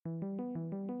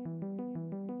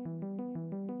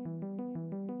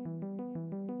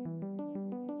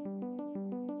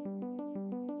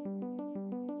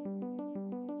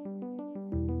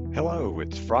Hello,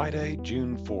 it's Friday,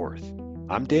 June 4th.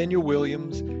 I'm Daniel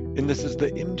Williams, and this is the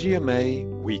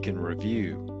MGMA Week in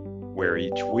Review, where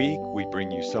each week we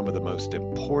bring you some of the most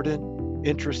important,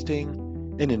 interesting,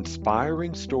 and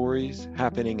inspiring stories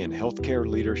happening in healthcare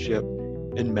leadership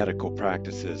and medical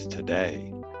practices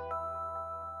today.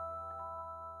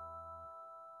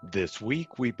 This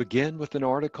week we begin with an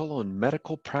article on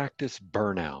medical practice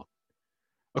burnout.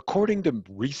 According to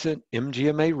recent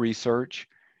MGMA research,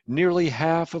 nearly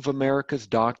half of America's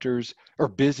doctors are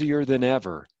busier than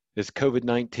ever as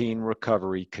COVID-19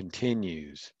 recovery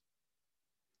continues.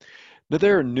 Now,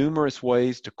 there are numerous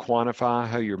ways to quantify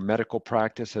how your medical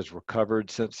practice has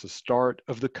recovered since the start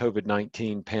of the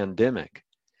COVID-19 pandemic,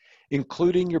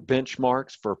 including your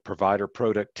benchmarks for provider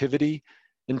productivity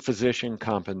and physician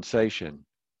compensation.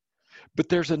 But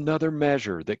there's another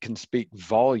measure that can speak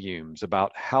volumes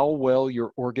about how well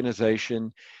your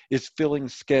organization is filling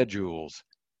schedules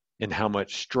and how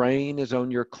much strain is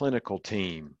on your clinical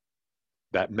team.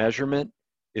 That measurement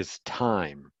is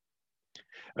time.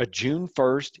 A June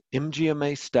 1st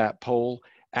MGMA stat poll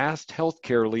asked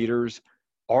healthcare leaders,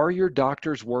 are your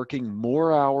doctors working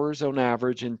more hours on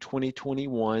average in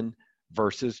 2021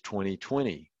 versus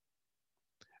 2020?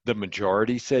 The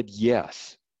majority said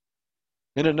yes,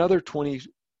 and another 26%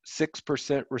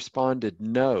 responded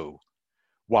no,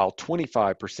 while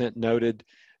 25% noted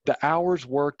the hours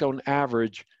worked on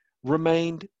average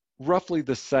remained roughly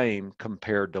the same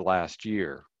compared to last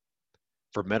year.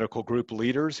 For medical group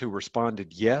leaders who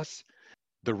responded yes,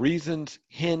 the reasons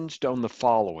hinged on the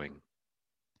following: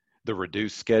 the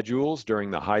reduced schedules during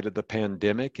the height of the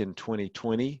pandemic in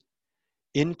 2020,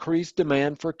 increased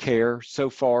demand for care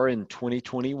so far in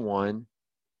 2021,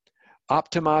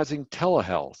 optimizing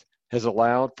telehealth has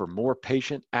allowed for more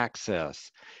patient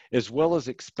access, as well as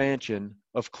expansion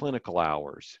of clinical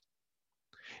hours,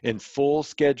 and full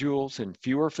schedules and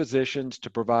fewer physicians to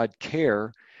provide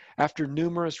care after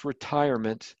numerous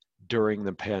retirements during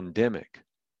the pandemic.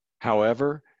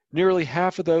 However, nearly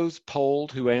half of those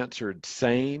polled who answered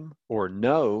same or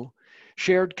no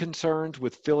shared concerns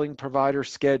with filling provider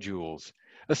schedules,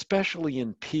 especially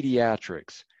in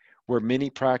pediatrics, where many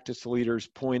practice leaders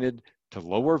pointed to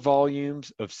lower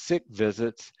volumes of sick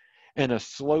visits and a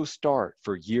slow start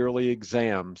for yearly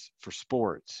exams for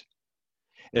sports.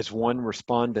 As one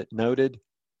respondent noted,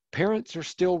 parents are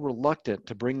still reluctant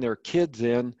to bring their kids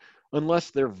in unless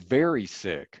they're very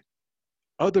sick.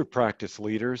 Other practice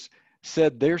leaders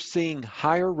said they're seeing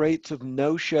higher rates of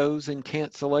no-shows and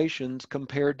cancellations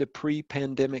compared to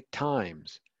pre-pandemic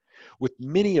times, with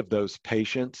many of those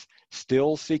patients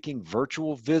still seeking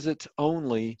virtual visits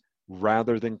only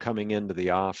rather than coming into the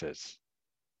office.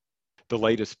 The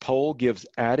latest poll gives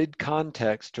added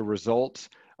context to results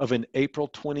of an April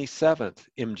 27th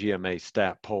MGMA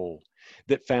stat poll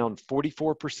that found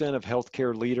 44% of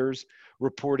healthcare leaders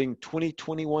reporting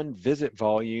 2021 visit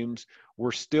volumes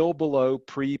were still below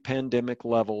pre-pandemic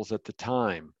levels at the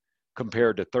time,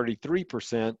 compared to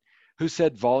 33% who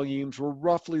said volumes were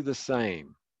roughly the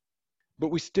same.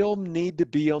 But we still need to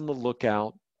be on the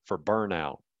lookout for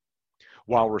burnout.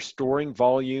 While restoring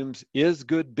volumes is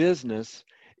good business,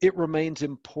 it remains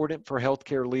important for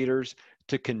healthcare leaders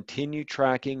to continue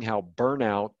tracking how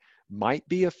burnout might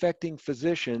be affecting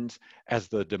physicians as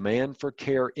the demand for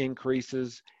care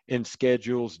increases and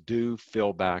schedules do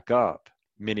fill back up.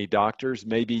 Many doctors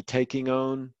may be taking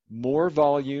on more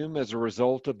volume as a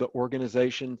result of the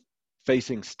organization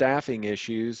facing staffing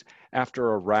issues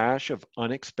after a rash of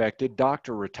unexpected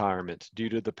doctor retirements due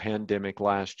to the pandemic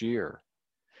last year.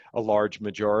 A large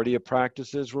majority of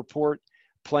practices report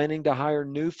planning to hire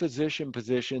new physician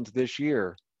positions this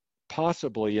year,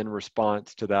 possibly in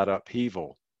response to that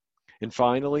upheaval. And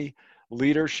finally,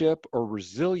 leadership or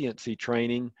resiliency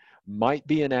training might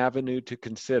be an avenue to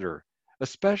consider,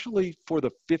 especially for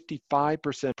the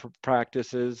 55%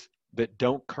 practices that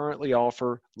don't currently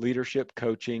offer leadership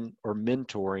coaching or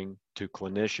mentoring to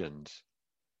clinicians.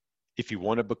 If you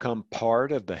want to become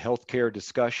part of the healthcare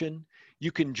discussion,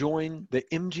 you can join the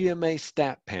MGMA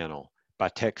Stat Panel by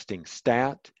texting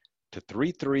STAT to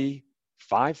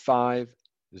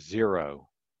 33550.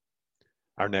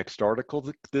 Our next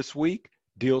article this week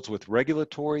deals with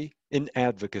regulatory and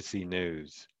advocacy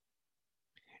news.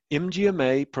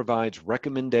 MGMA provides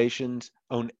recommendations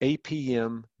on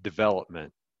APM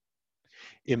development.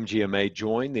 MGMA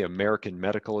joined the American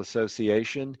Medical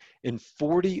Association and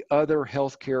 40 other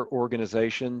healthcare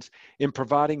organizations in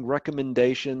providing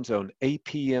recommendations on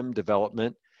APM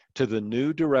development to the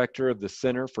new director of the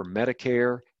Center for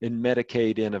Medicare and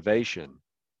Medicaid Innovation.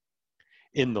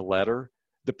 In the letter,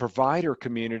 the provider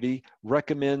community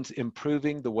recommends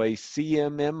improving the way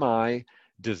CMMI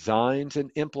designs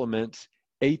and implements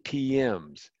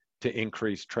APMs to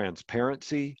increase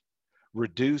transparency,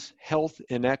 reduce health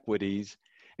inequities,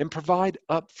 and provide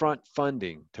upfront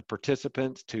funding to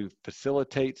participants to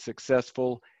facilitate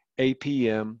successful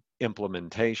APM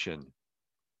implementation.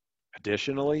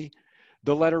 Additionally,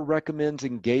 the letter recommends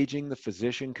engaging the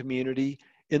physician community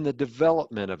in the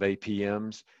development of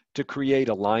APMs to create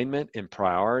alignment in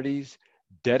priorities,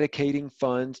 dedicating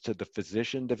funds to the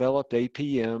physician-developed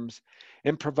APMs,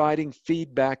 and providing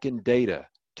feedback and data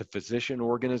to physician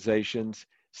organizations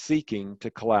seeking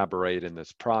to collaborate in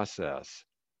this process.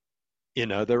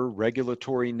 In other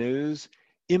regulatory news,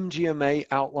 MGMA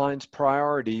outlines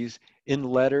priorities in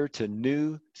letter to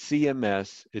new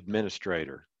CMS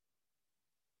administrator.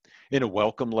 In a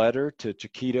welcome letter to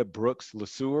Chiquita Brooks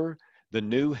LeSueur, the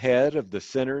new head of the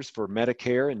Centers for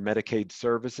Medicare and Medicaid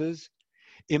Services,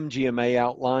 MGMA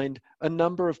outlined a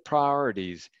number of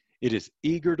priorities it is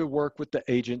eager to work with the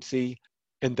agency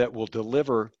and that will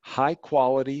deliver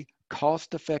high-quality,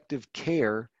 cost-effective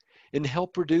care and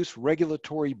help reduce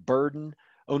regulatory burden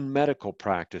on medical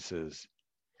practices.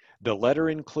 The letter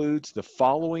includes the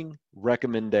following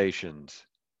recommendations.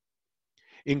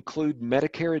 Include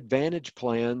Medicare Advantage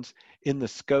plans in the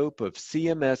scope of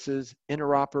CMS's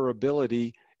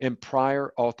interoperability and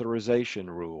prior authorization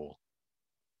rule.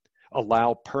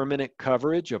 Allow permanent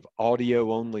coverage of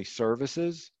audio-only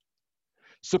services.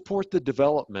 Support the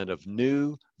development of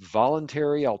new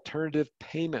voluntary alternative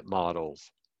payment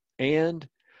models. And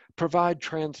provide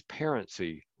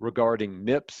transparency regarding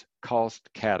MIPS cost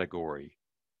category.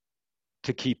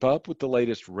 To keep up with the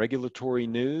latest regulatory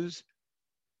news,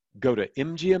 go to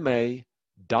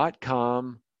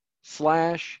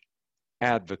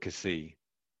mgma.com/advocacy.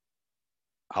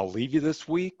 I'll leave you this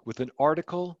week with an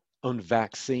article on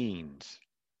vaccines.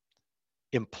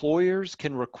 Employers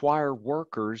can require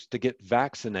workers to get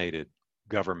vaccinated,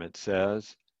 government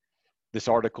says. This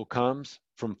article comes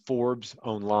from Forbes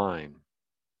Online.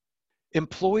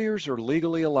 Employers are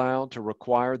legally allowed to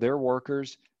require their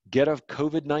workers get a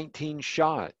COVID-19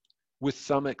 shot, with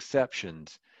some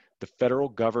exceptions, the federal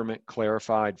government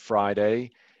clarified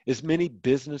Friday, as many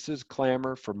businesses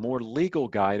clamor for more legal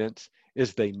guidance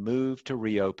as they move to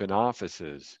reopen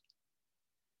offices.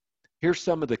 Here's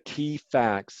some of the key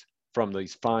facts from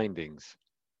these findings.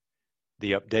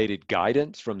 The updated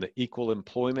guidance from the Equal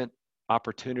Employment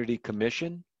Opportunity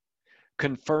Commission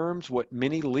confirms what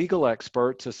many legal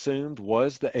experts assumed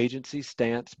was the agency's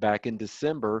stance back in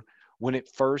December when it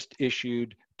first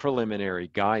issued preliminary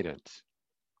guidance.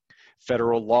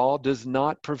 Federal law does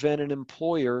not prevent an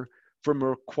employer from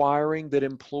requiring that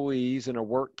employees in a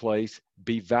workplace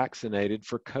be vaccinated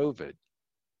for COVID.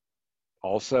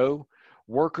 Also,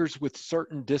 workers with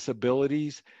certain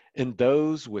disabilities and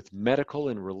those with medical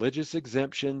and religious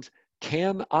exemptions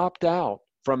can opt out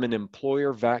from an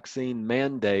employer vaccine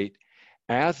mandate,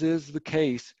 as is the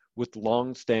case with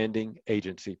long-standing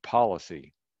agency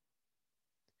policy.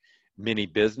 Many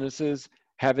businesses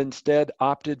have instead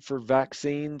opted for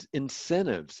vaccines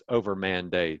incentives over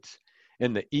mandates,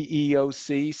 and the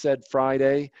EEOC said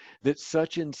Friday that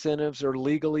such incentives are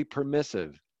legally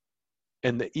permissive.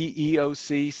 And the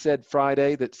EEOC said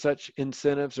Friday that such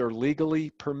incentives are legally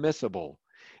permissible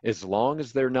as long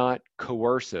as they're not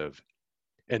coercive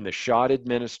and the shot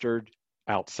administered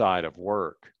outside of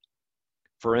work.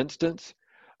 For instance,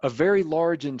 a very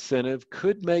large incentive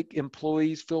could make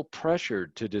employees feel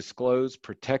pressured to disclose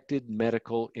protected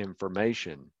medical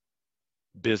information.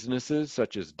 Businesses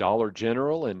such as Dollar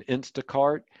General and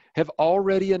Instacart have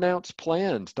already announced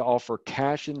plans to offer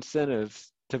cash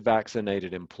incentives to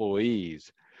vaccinated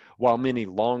employees, while many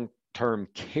long-term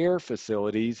care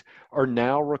facilities are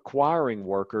now requiring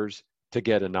workers to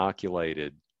get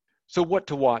inoculated. So what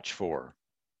to watch for?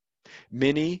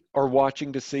 Many are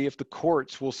watching to see if the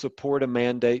courts will support a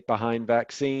mandate behind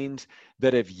vaccines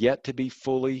that have yet to be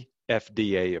fully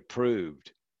FDA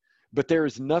approved. But there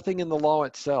is nothing in the law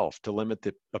itself to limit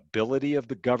the ability of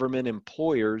the government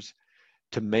employers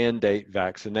to mandate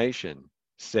vaccination,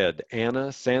 said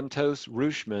Anna Santos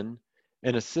Rushman,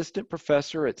 an assistant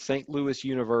professor at St. Louis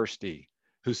University,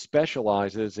 who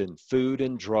specializes in food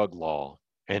and drug law.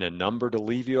 And a number to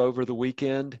leave you over the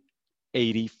weekend,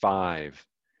 85.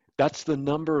 That's the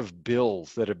number of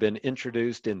bills that have been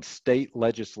introduced in state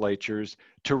legislatures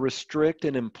to restrict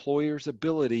an employer's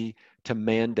ability to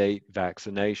mandate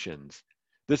vaccinations.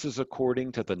 This is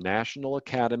according to the National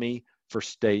Academy for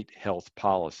State Health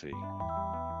Policy.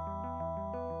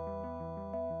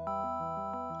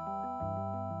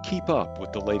 Keep up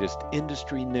with the latest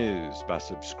industry news by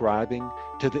subscribing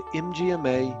to the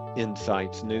MGMA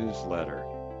Insights newsletter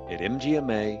at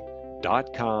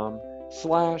mgma.com/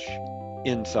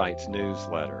 Insights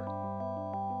newsletter.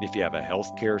 If you have a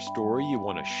healthcare story you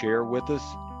want to share with us,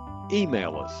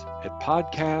 email us at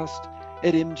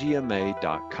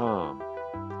podcast@mgma.com.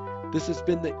 This has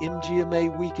been the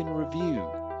MGMA Week in Review.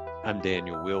 I'm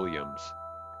Daniel Williams.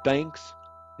 Thanks,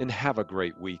 and have a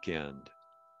great weekend.